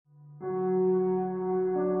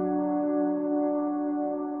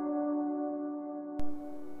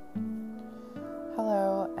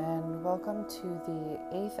to the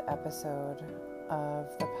 8th episode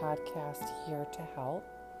of the podcast Here to Help.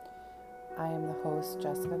 I am the host,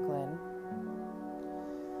 Jessica Glynn,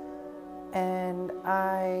 and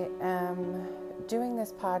I am doing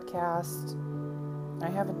this podcast. I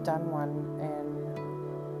haven't done one in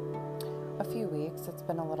a few weeks. It's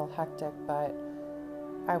been a little hectic, but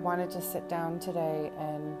I wanted to sit down today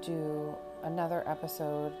and do another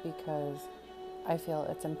episode because I feel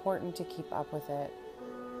it's important to keep up with it.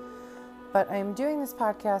 But I'm doing this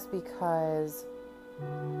podcast because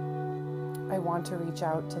I want to reach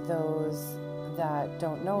out to those that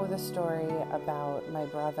don't know the story about my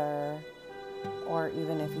brother, or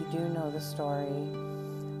even if you do know the story,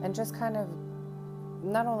 and just kind of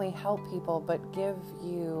not only help people, but give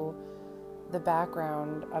you the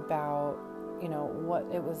background about, what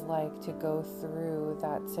it was like to go through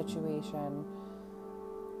that situation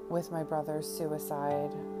with my brother's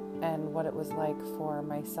suicide and what it was like for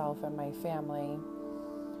myself and my family.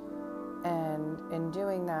 And in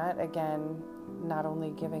doing that, again, not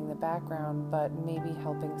only giving the background, but maybe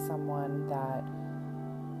helping someone that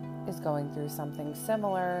is going through something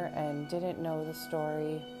similar and didn't know the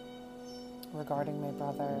story regarding my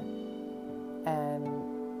brother, and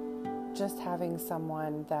just having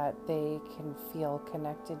someone that they can feel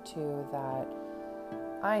connected to. That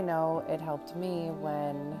I know it helped me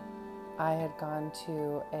when I had gone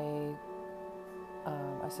to a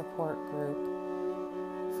support group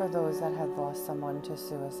for those that had lost someone to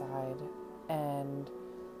suicide, and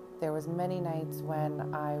there was many nights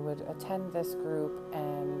when I would attend this group,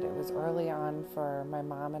 and it was early on for my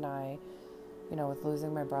mom and I, with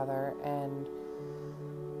losing my brother, and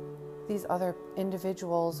these other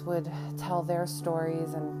individuals would tell their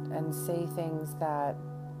stories and say things that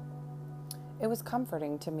it was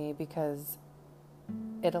comforting to me, because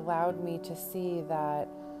it allowed me to see that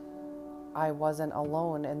I wasn't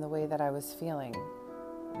alone in the way that I was feeling.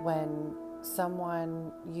 When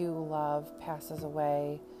someone you love passes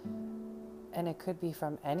away, and it could be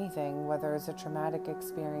from anything, whether it's a traumatic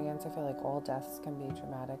experience. I feel like all deaths can be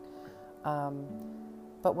traumatic.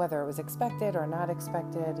 But whether it was expected or not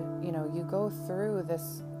expected, you go through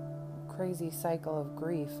this crazy cycle of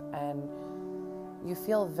grief and you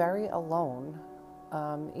feel very alone.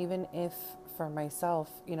 Even if for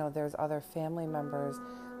myself, there's other family members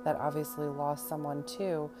that obviously lost someone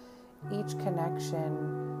too, each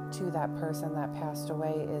connection to that person that passed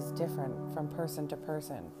away is different from person to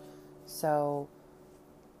person. So,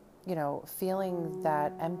 feeling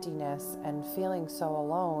that emptiness and feeling so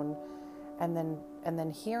alone, and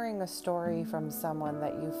then hearing a story from someone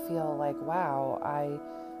that you feel like, wow,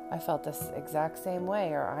 I felt this exact same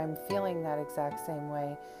way, or I'm feeling that exact same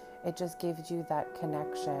way. It just gives you that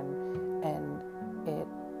connection, and it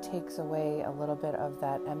takes away a little bit of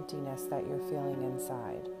that emptiness that you're feeling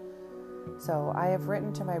inside. So I have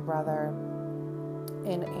written to my brother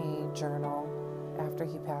in a journal after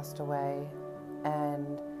he passed away,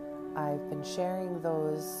 and I've been sharing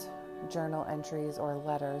those journal entries or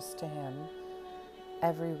letters to him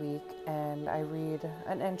every week, and I read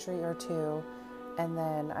an entry or two, and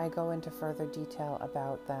then I go into further detail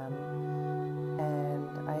about them.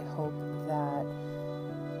 And I hope that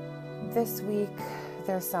this week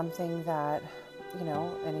there's something that,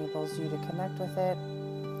 enables you to connect with it.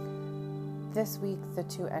 This week, the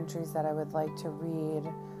two entries that I would like to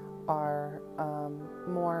read are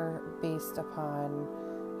more based upon,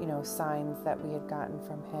 signs that we had gotten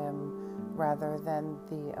from him rather than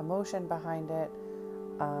the emotion behind it.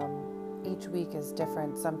 Each week is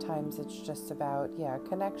different. Sometimes it's just about, a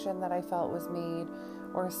connection that I felt was made,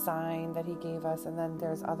 or a sign that he gave us. And then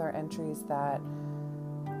there's other entries that,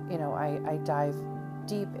 I dive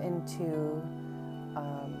deep into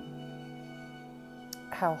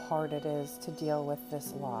how hard it is to deal with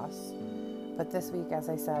this loss. But this week, as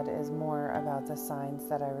I said, is more about the signs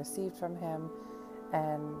that I received from him.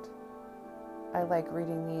 And I like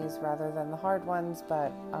reading these rather than the hard ones,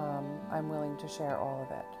 but I'm willing to share all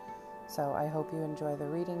of it. So I hope you enjoy the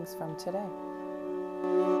readings from today.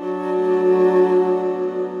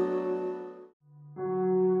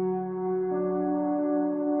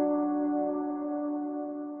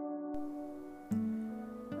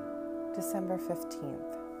 December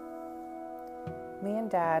 15th. Me and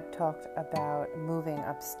Dad talked about moving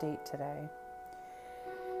upstate today.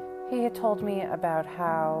 He had told me about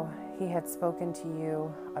how he had spoken to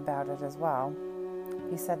you about it as well.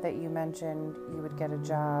 He said that you mentioned you would get a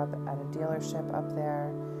job at a dealership up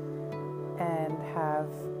there and have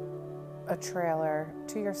a trailer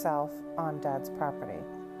to yourself on Dad's property.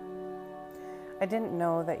 I didn't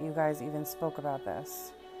know that you guys even spoke about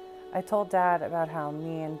this. I told Dad about how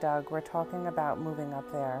me and Doug were talking about moving up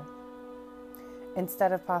there.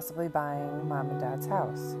 instead of possibly buying Mom and Dad's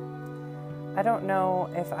house. I don't know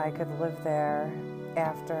if I could live there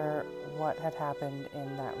after what had happened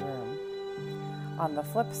in that room. On the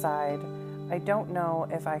flip side, I don't know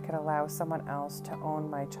if I could allow someone else to own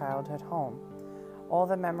my childhood home. All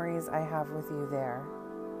the memories I have with you there,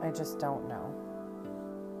 I just don't know.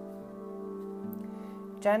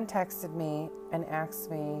 Jen texted me and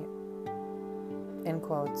asked me, in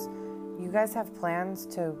quotes, "You guys have plans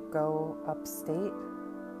to go upstate?" ?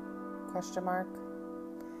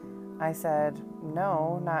 I said,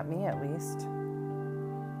 "No, not me at least."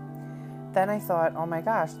 Then I thought, oh my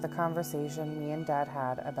gosh, the conversation me and Dad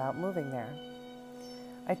had about moving there.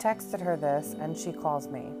 I texted her this and she calls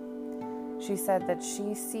me. She said that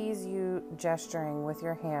she sees you gesturing with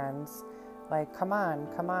your hands like, come on,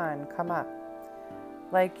 come on, come up.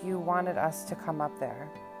 Like you wanted us to come up there.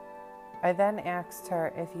 I then asked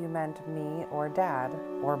her if you meant me or Dad,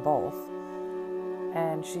 or both,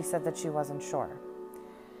 and she said that she wasn't sure.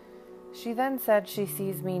 She then said she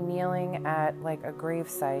sees me kneeling at like a grave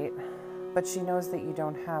site, but she knows that you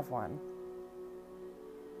don't have one.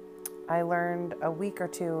 I learned a week or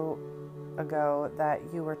two ago that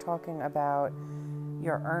you were talking about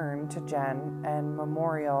your urn to Jen and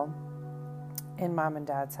memorial in Mom and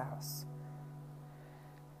Dad's house.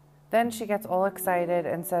 Then she gets all excited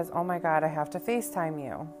and says, oh my God, I have to FaceTime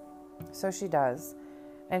you. So she does.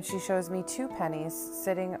 And she shows me 2 pennies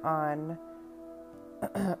sitting on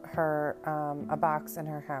a box in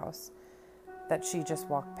her house that she just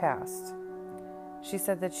walked past. She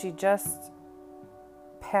said that she just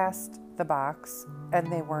passed the box and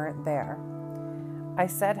they weren't there. I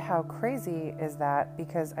said, how crazy is that?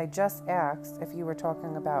 Because I just asked if you were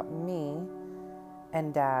talking about me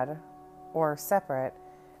and Dad or separate,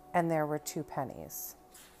 and there were 2 pennies.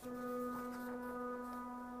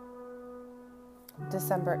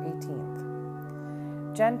 December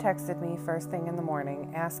 18th. Jen texted me first thing in the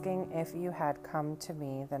morning asking if you had come to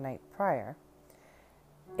me the night prior.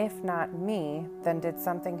 If not me, then did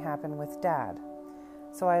something happen with Dad?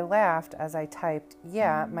 So I laughed as I typed,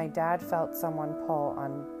 yeah, my dad felt someone pull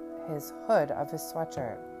on his hood of his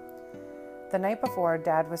sweatshirt. The night before,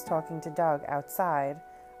 Dad was talking to Doug outside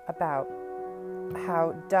about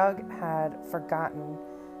how Doug had forgotten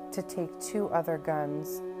to take 2 other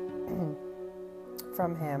guns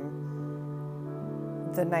from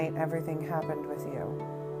him the night everything happened with you.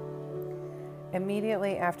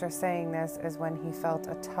 Immediately after saying this is when he felt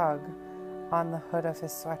a tug on the hood of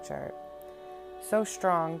his sweatshirt, so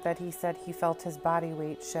strong that he said he felt his body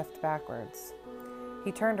weight shift backwards.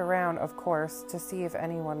 He turned around, of course, to see if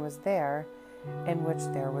anyone was there, in which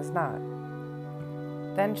there was not.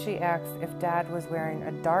 Then she asked if Dad was wearing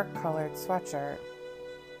a dark-colored sweatshirt,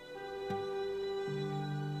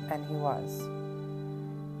 and he was.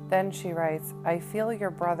 Then she writes, I feel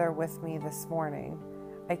your brother with me this morning.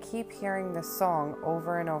 I keep hearing this song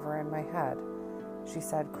over and over in my head. She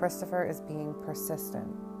said, Christopher is being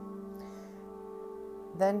persistent.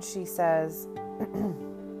 Then she says,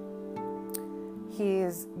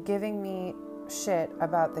 he's giving me shit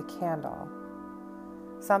about the candle.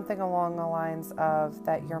 Something along the lines of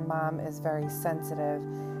that your mom is very sensitive,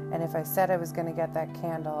 and if I said I was going to get that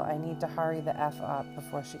candle, I need to hurry the F up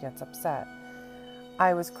before she gets upset.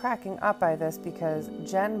 I was cracking up by this because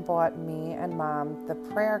Jen bought me and Mom the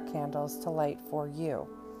prayer candles to light for you.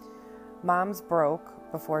 Mom's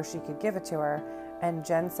broke before she could give it to her, and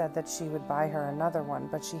Jen said that she would buy her another one,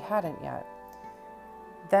 but she hadn't yet.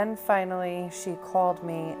 Then finally she called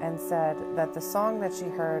me and said that the song that she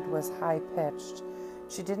heard was high-pitched.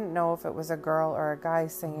 She didn't know if it was a girl or a guy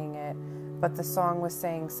singing it, but the song was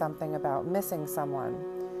saying something about missing someone.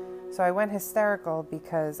 So I went hysterical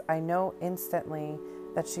because I know instantly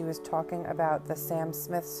that she was talking about the Sam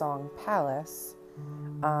Smith song, Palace.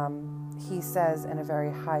 He says in a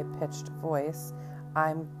very high-pitched voice,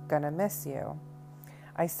 I'm gonna miss you.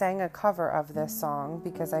 I sang a cover of this song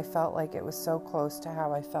because I felt like it was so close to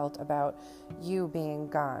how I felt about you being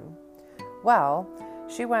gone. Well,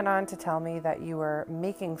 she went on to tell me that you were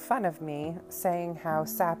making fun of me, saying how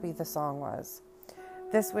sappy the song was.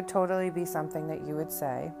 This would totally be something that you would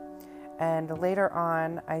say. And later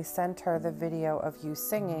on, I sent her the video of you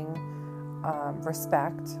singing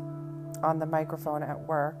Respect on the microphone at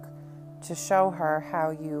work to show her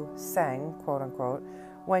how you sang, quote unquote,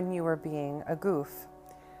 when you were being a goof.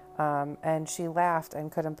 And she laughed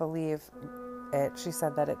and couldn't believe it. She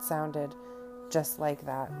said that it sounded just like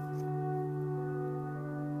that.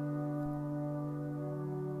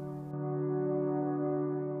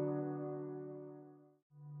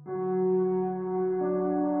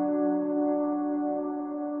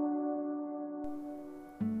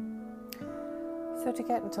 So to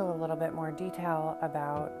get into a little bit more detail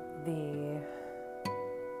about the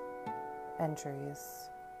entries,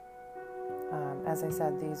 as I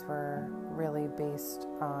said, these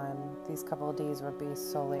couple of days were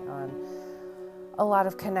based solely on a lot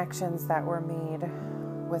of connections that were made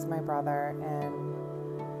with my brother.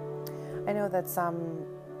 And I know that some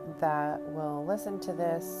that will listen to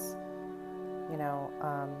this,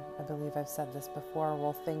 I believe I've said this before,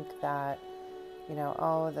 will think that,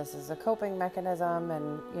 this is a coping mechanism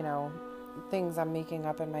and, things I'm making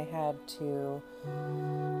up in my head to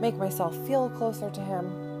make myself feel closer to him.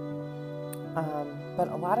 But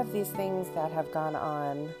a lot of these things that have gone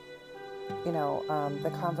on,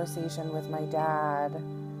 the conversation with my dad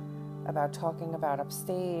about talking about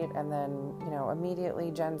upstate, and then,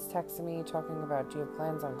 immediately Jen's texting me talking about, do you have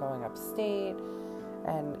plans on going upstate?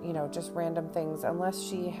 And, just random things. Unless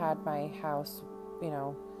she had my house,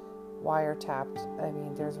 wiretapped, I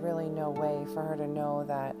mean, there's really no way for her to know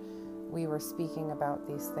that we were speaking about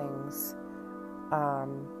these things.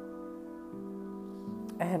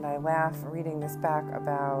 And I laugh reading this back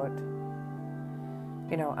about,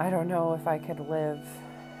 I don't know if I could live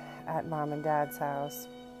at mom and dad's house,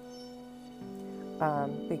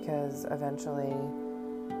 because eventually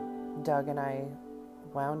Doug and I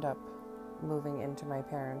wound up moving into my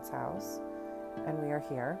parents' house, and we are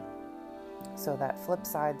here. So that flip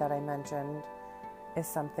side that I mentioned is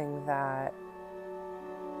something that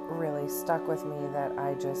really stuck with me, that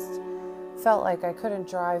I just felt like I couldn't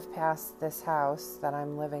drive past this house that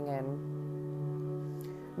I'm living in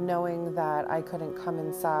knowing that I couldn't come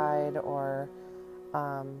inside or,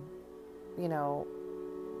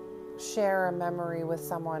 share a memory with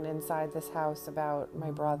someone inside this house about my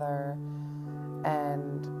brother.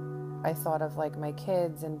 And I thought of like my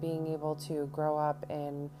kids and being able to grow up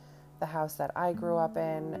in the house that I grew up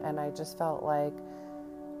in. And I just felt like,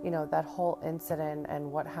 that whole incident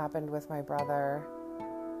and what happened with my brother,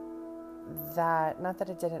 that, not that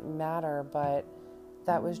it didn't matter, but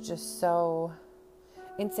that was just so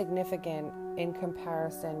insignificant in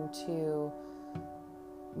comparison to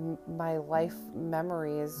my life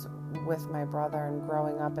memories with my brother and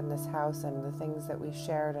growing up in this house and the things that we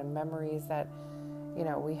shared and memories that,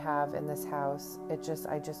 we have in this house.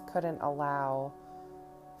 I just couldn't allow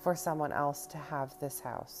for someone else to have this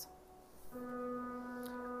house.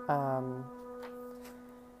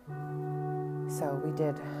 So we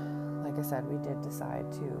did, like I said, we did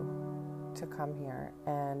decide to come here.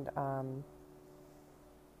 And,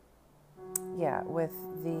 with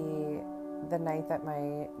the night that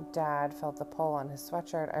my dad felt the pull on his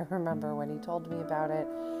sweatshirt, I remember when he told me about it,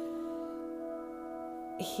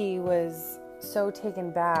 he was so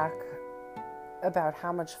taken back about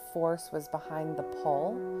how much force was behind the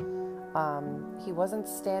pull. He wasn't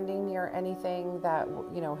standing near anything that,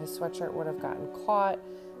 his sweatshirt would have gotten caught.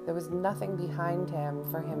 There was nothing behind him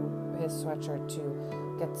for his sweatshirt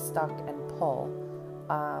to get stuck and pull.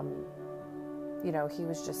 He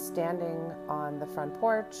was just standing on the front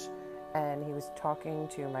porch, and he was talking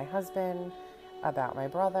to my husband about my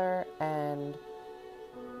brother and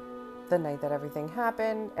the night that everything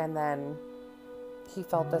happened. And then he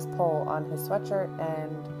felt this pull on his sweatshirt,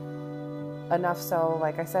 and enough so,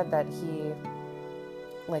 like I said, that he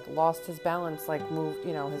lost his balance, moved,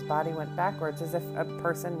 his body went backwards as if a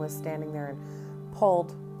person was standing there and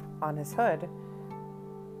pulled on his hood.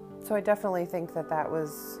 So I definitely think that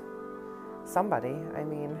was somebody,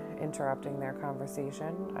 interrupting their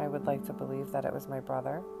conversation. I would like to believe that it was my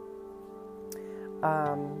brother.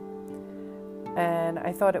 And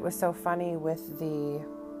I thought it was so funny with the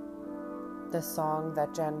song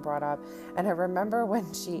that Jen brought up. And I remember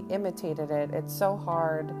when she imitated it, it's so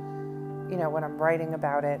hard, when I'm writing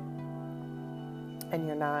about it and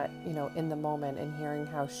you're not, in the moment and hearing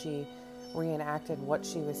how she reenacted what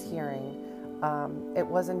she was hearing. It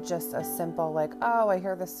wasn't just a simple I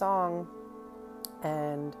hear this song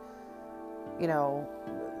and,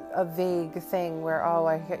 a vague thing where,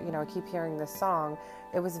 I keep hearing this song.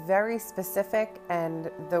 It was very specific,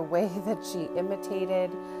 and the way that she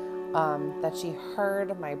imitated, that she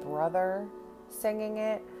heard my brother singing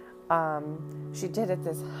it, she did it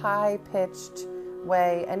this high-pitched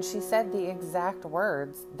way, and she said the exact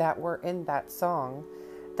words that were in that song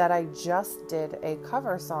that I just did a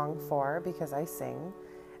cover song for because I sing.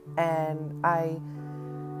 And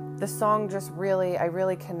the song just really, I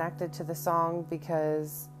really connected to the song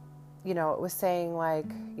because, it was saying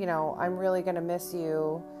I'm really going to miss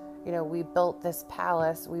you. We built this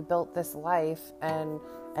palace, we built this life, and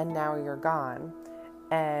now you're gone.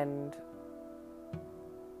 And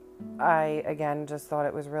I, again, just thought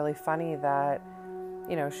it was really funny that,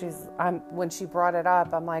 when she brought it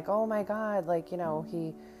up, I'm like, oh my God, like,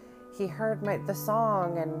 he heard the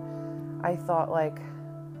song. And I thought, like,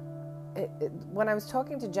 when I was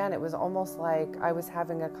talking to Jen, it was almost like I was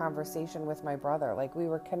having a conversation with my brother. Like, we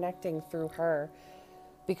were connecting through her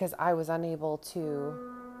because I was unable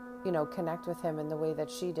to, connect with him in the way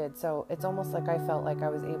that she did. So it's almost like I felt like I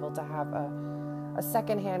was able to have a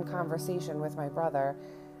secondhand conversation with my brother.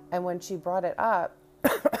 And when she brought it up,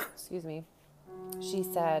 excuse me, she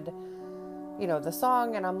said, the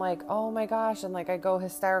song, and I'm like, oh my gosh. And like, I go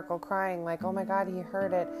hysterical crying, like, oh my God, he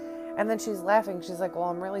heard it. And then she's laughing. She's like, well,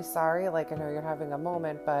 I'm really sorry. Like, I know you're having a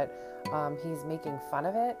moment, but he's making fun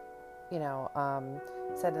of it.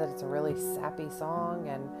 Said that it's a really sappy song.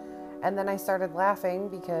 And then I started laughing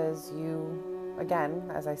because again,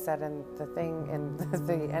 as I said in the thing, in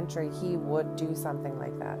the entry, he would do something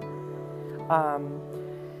like that.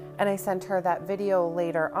 And I sent her that video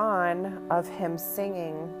later on of him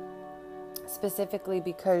singing, specifically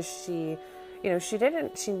because she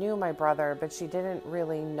knew my brother, but she didn't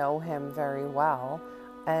really know him very well.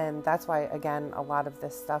 And that's why, again, a lot of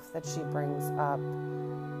this stuff that she brings up,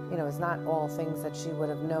 is not all things that she would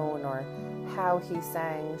have known, or how he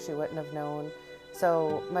sang, she wouldn't have known.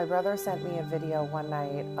 So my brother sent me a video one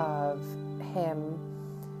night of him.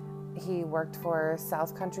 He worked for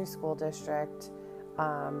South Country School District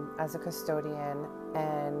as a custodian,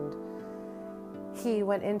 and he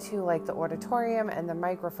went into like the auditorium and the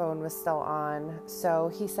microphone was still on.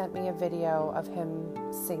 So he sent me a video of him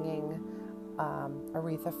singing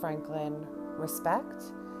Aretha Franklin, Respect.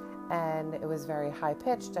 And it was very high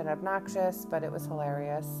pitched and obnoxious, but it was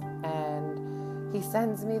hilarious. And he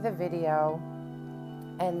sends me the video.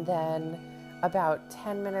 And then about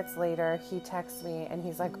 10 minutes later, he texts me and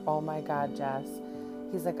he's like, oh my God, Jess.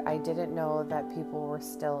 He's like, I didn't know that people were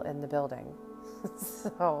still in the building.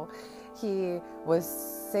 So he was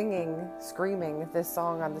singing, screaming this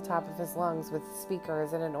song on the top of his lungs with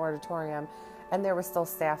speakers in an auditorium, and there was still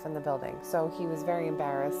staff in the building. So he was very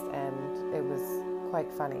embarrassed, and it was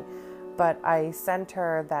quite funny. But I sent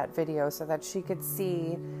her that video so that she could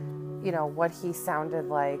see, what he sounded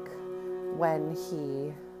like when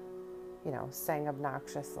he, sang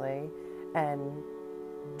obnoxiously. And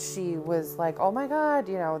she was like, oh my God,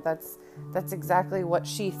 that's exactly what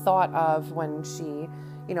she thought of when she,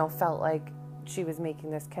 felt like she was making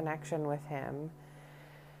this connection with him.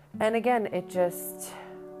 And again, it just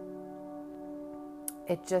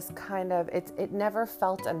kind of, it never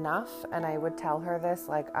felt enough. And I would tell her this,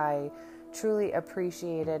 like, I truly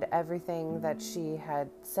appreciated everything that she had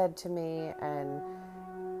said to me, and,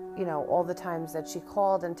 all the times that she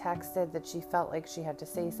called and texted that she felt like she had to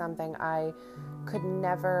say something. I could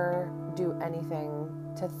never do anything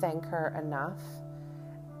to thank her enough.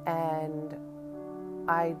 And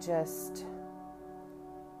I just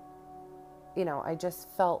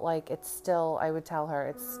felt like it's still, I would tell her,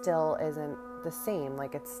 it still isn't the same.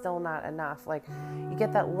 Like, it's still not enough. Like, you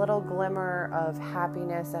get that little glimmer of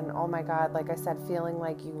happiness and, oh my God, like I said, feeling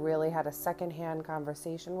like you really had a secondhand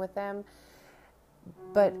conversation with them.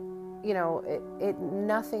 But, it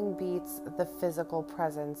nothing beats the physical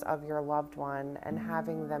presence of your loved one and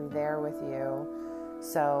having them there with you.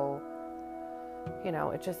 So,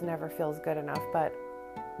 it just never feels good enough. But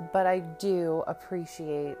I do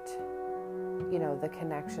appreciate, the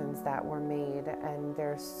connections that were made, and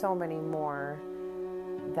there's so many more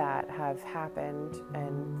that have happened,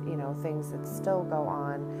 and, things that still go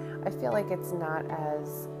on. I feel like it's not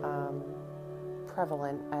as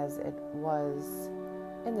prevalent as it was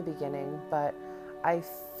in the beginning, but I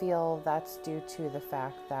feel that's due to the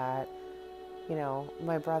fact that,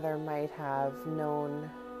 my brother might have known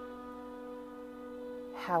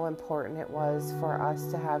how important it was for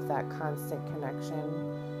us to have that constant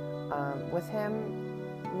connection with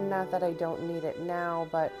him. Not that I don't need it now,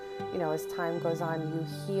 but, as time goes on, you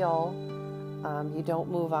heal. You don't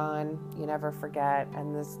move on. You never forget.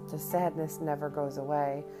 And the sadness never goes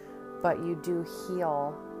away. But you do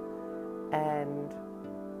heal. And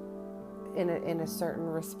in a certain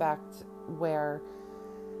respect where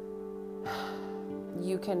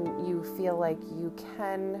you feel like you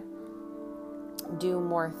can do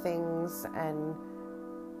more things and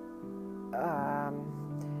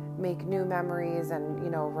make new memories, and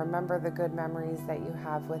remember the good memories that you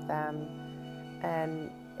have with them.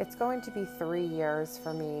 And it's going to be 3 years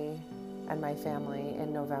for me and my family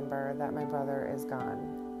in November that my brother is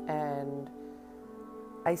gone. And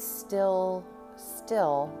I still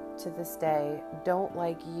to this day don't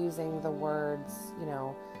like using the words,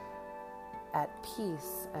 at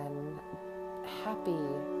peace and happy,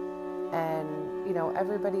 And, you know,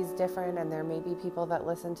 everybody's different, and there may be people that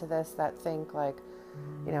listen to this that think like,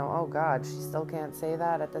 you know, oh God, she still can't say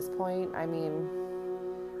that at this point. I mean,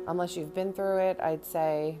 unless you've been through it, I'd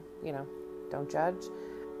say, you know, don't judge.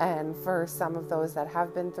 And for some of those that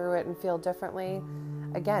have been through it and feel differently,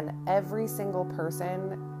 again, every single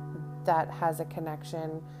person that has a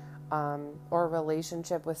connection or a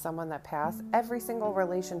relationship with someone that passed, every single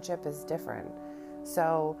relationship is different.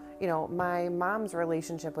 So, you know, my mom's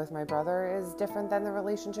relationship with my brother is different than the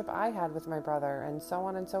relationship I had with my brother, and so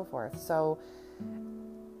on and so forth. So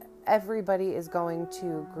everybody is going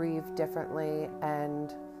to grieve differently,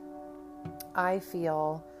 and I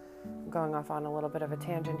feel, going off on a little bit of a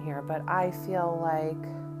tangent here, but I feel like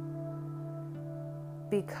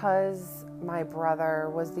because my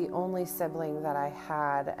brother was the only sibling that I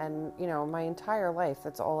had, and, you know, my entire life,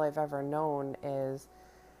 that's all I've ever known is,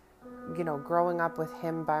 you know, growing up with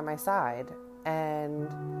him by my side, and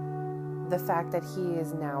the fact that he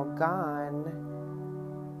is now gone,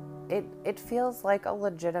 it feels like a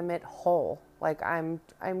legitimate hole. Like I'm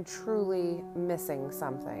truly missing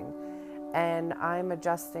something, and I'm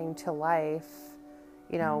adjusting to life,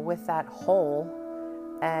 you know, with that hole.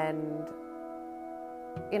 And,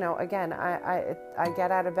 you know, again, I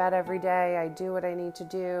get out of bed every day, I do what I need to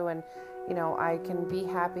do, and, you know, I can be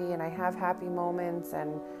happy, and I have happy moments,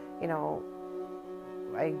 and, you know,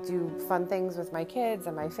 I do fun things with my kids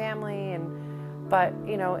and my family, but,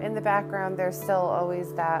 you know, in the background, there's still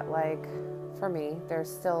always that, like, for me, there's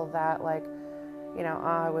still that, like, you know, oh,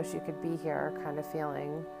 I wish you could be here kind of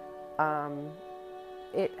feeling.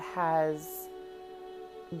 It has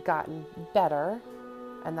gotten better,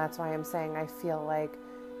 and that's why I'm saying I feel like,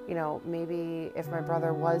 you know, maybe if my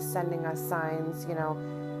brother was sending us signs, you know,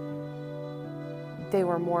 they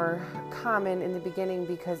were more common in the beginning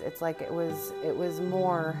because it's like it was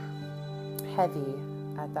more heavy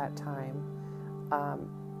at that time.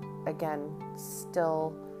 Again,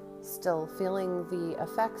 still feeling the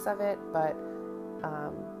effects of it, but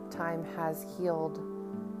time has healed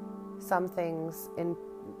some things in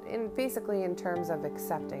basically in terms of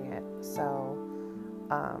accepting it. So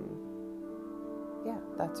yeah,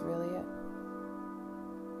 that's really it.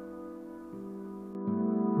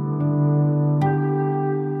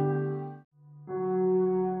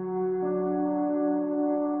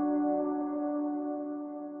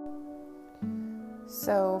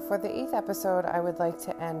 So for the 8th episode, I would like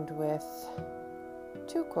to end with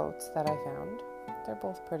 2 quotes that I found. They're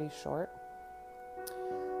both pretty short.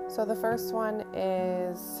 So the first one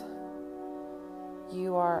is,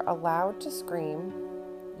 you are allowed to scream,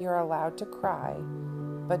 you're allowed to cry,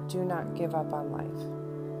 but do not give up on life.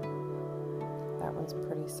 That one's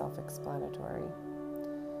pretty self-explanatory.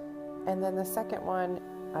 And then the second one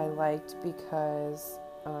I liked because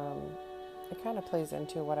it kind of plays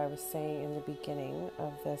into what I was saying in the beginning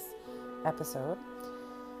of this episode.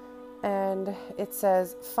 And it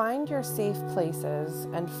says, find your safe places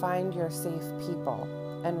and find your safe people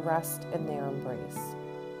and rest in their embrace.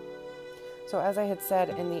 So as I had said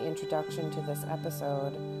in the introduction to this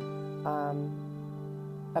episode,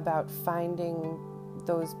 about finding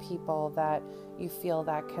those people that you feel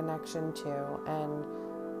that connection to,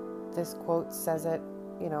 and this quote says it,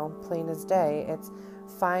 you know, plain as day. It's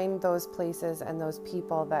find those places and those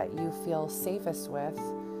people that you feel safest with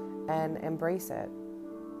and embrace it.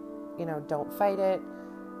 You know, don't fight it.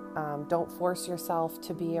 Don't force yourself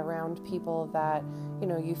to be around people that, you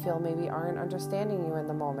know, you feel maybe aren't understanding you in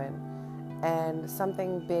the moment. And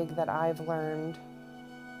something big that I've learned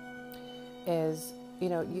is, you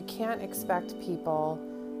know, you can't expect people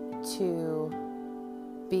to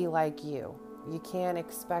be like you. You can't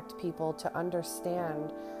expect people to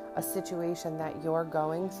understand a situation that you're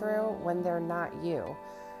going through when they're not you.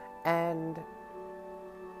 And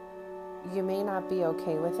you may not be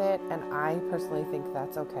okay with it, and I personally think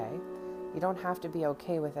that's okay. You don't have to be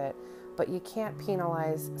okay with it, but you can't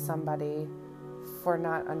penalize somebody for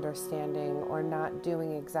not understanding or not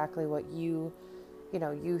doing exactly what you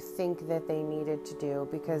think that they needed to do,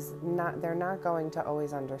 because they're not going to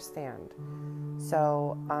always understand.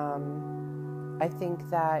 So I think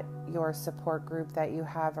that your support group that you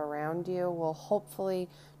have around you will hopefully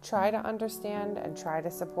try to understand and try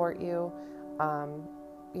to support you,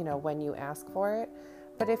 when you ask for it.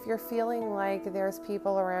 But if you're feeling like there's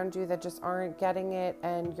people around you that just aren't getting it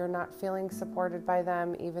and you're not feeling supported by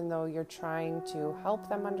them, even though you're trying to help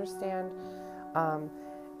them understand,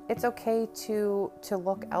 it's okay to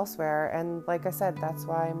look elsewhere. And like I said, that's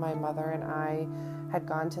why my mother and I had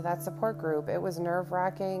gone to that support group. It was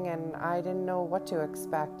nerve-wracking and I didn't know what to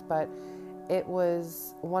expect, but it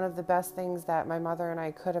was one of the best things that my mother and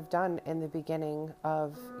I could have done in the beginning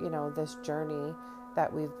of, this journey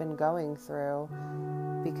that we've been going through.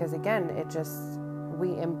 Because again,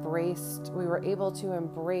 we were able to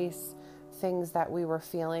embrace things that we were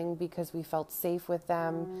feeling because we felt safe with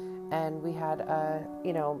them, and we had a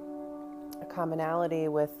commonality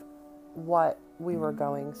with what we were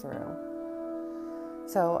going through.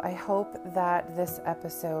 So I hope that this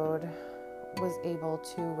episode was able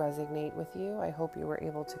to resonate with you. I hope you were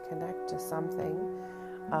able to connect to something.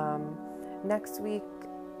 Next week,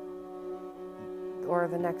 or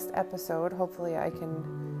the next episode, hopefully I can,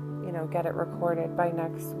 get it recorded by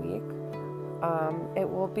next week. It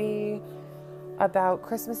will be about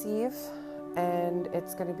Christmas Eve, and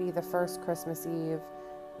it's going to be the first Christmas Eve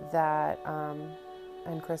that,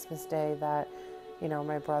 and Christmas Day that,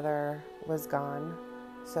 my brother was gone.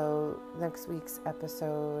 So next week's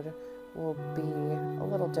episode will be a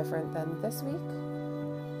little different than this week,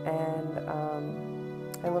 and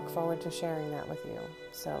I look forward to sharing that with you.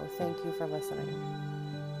 So thank you for listening.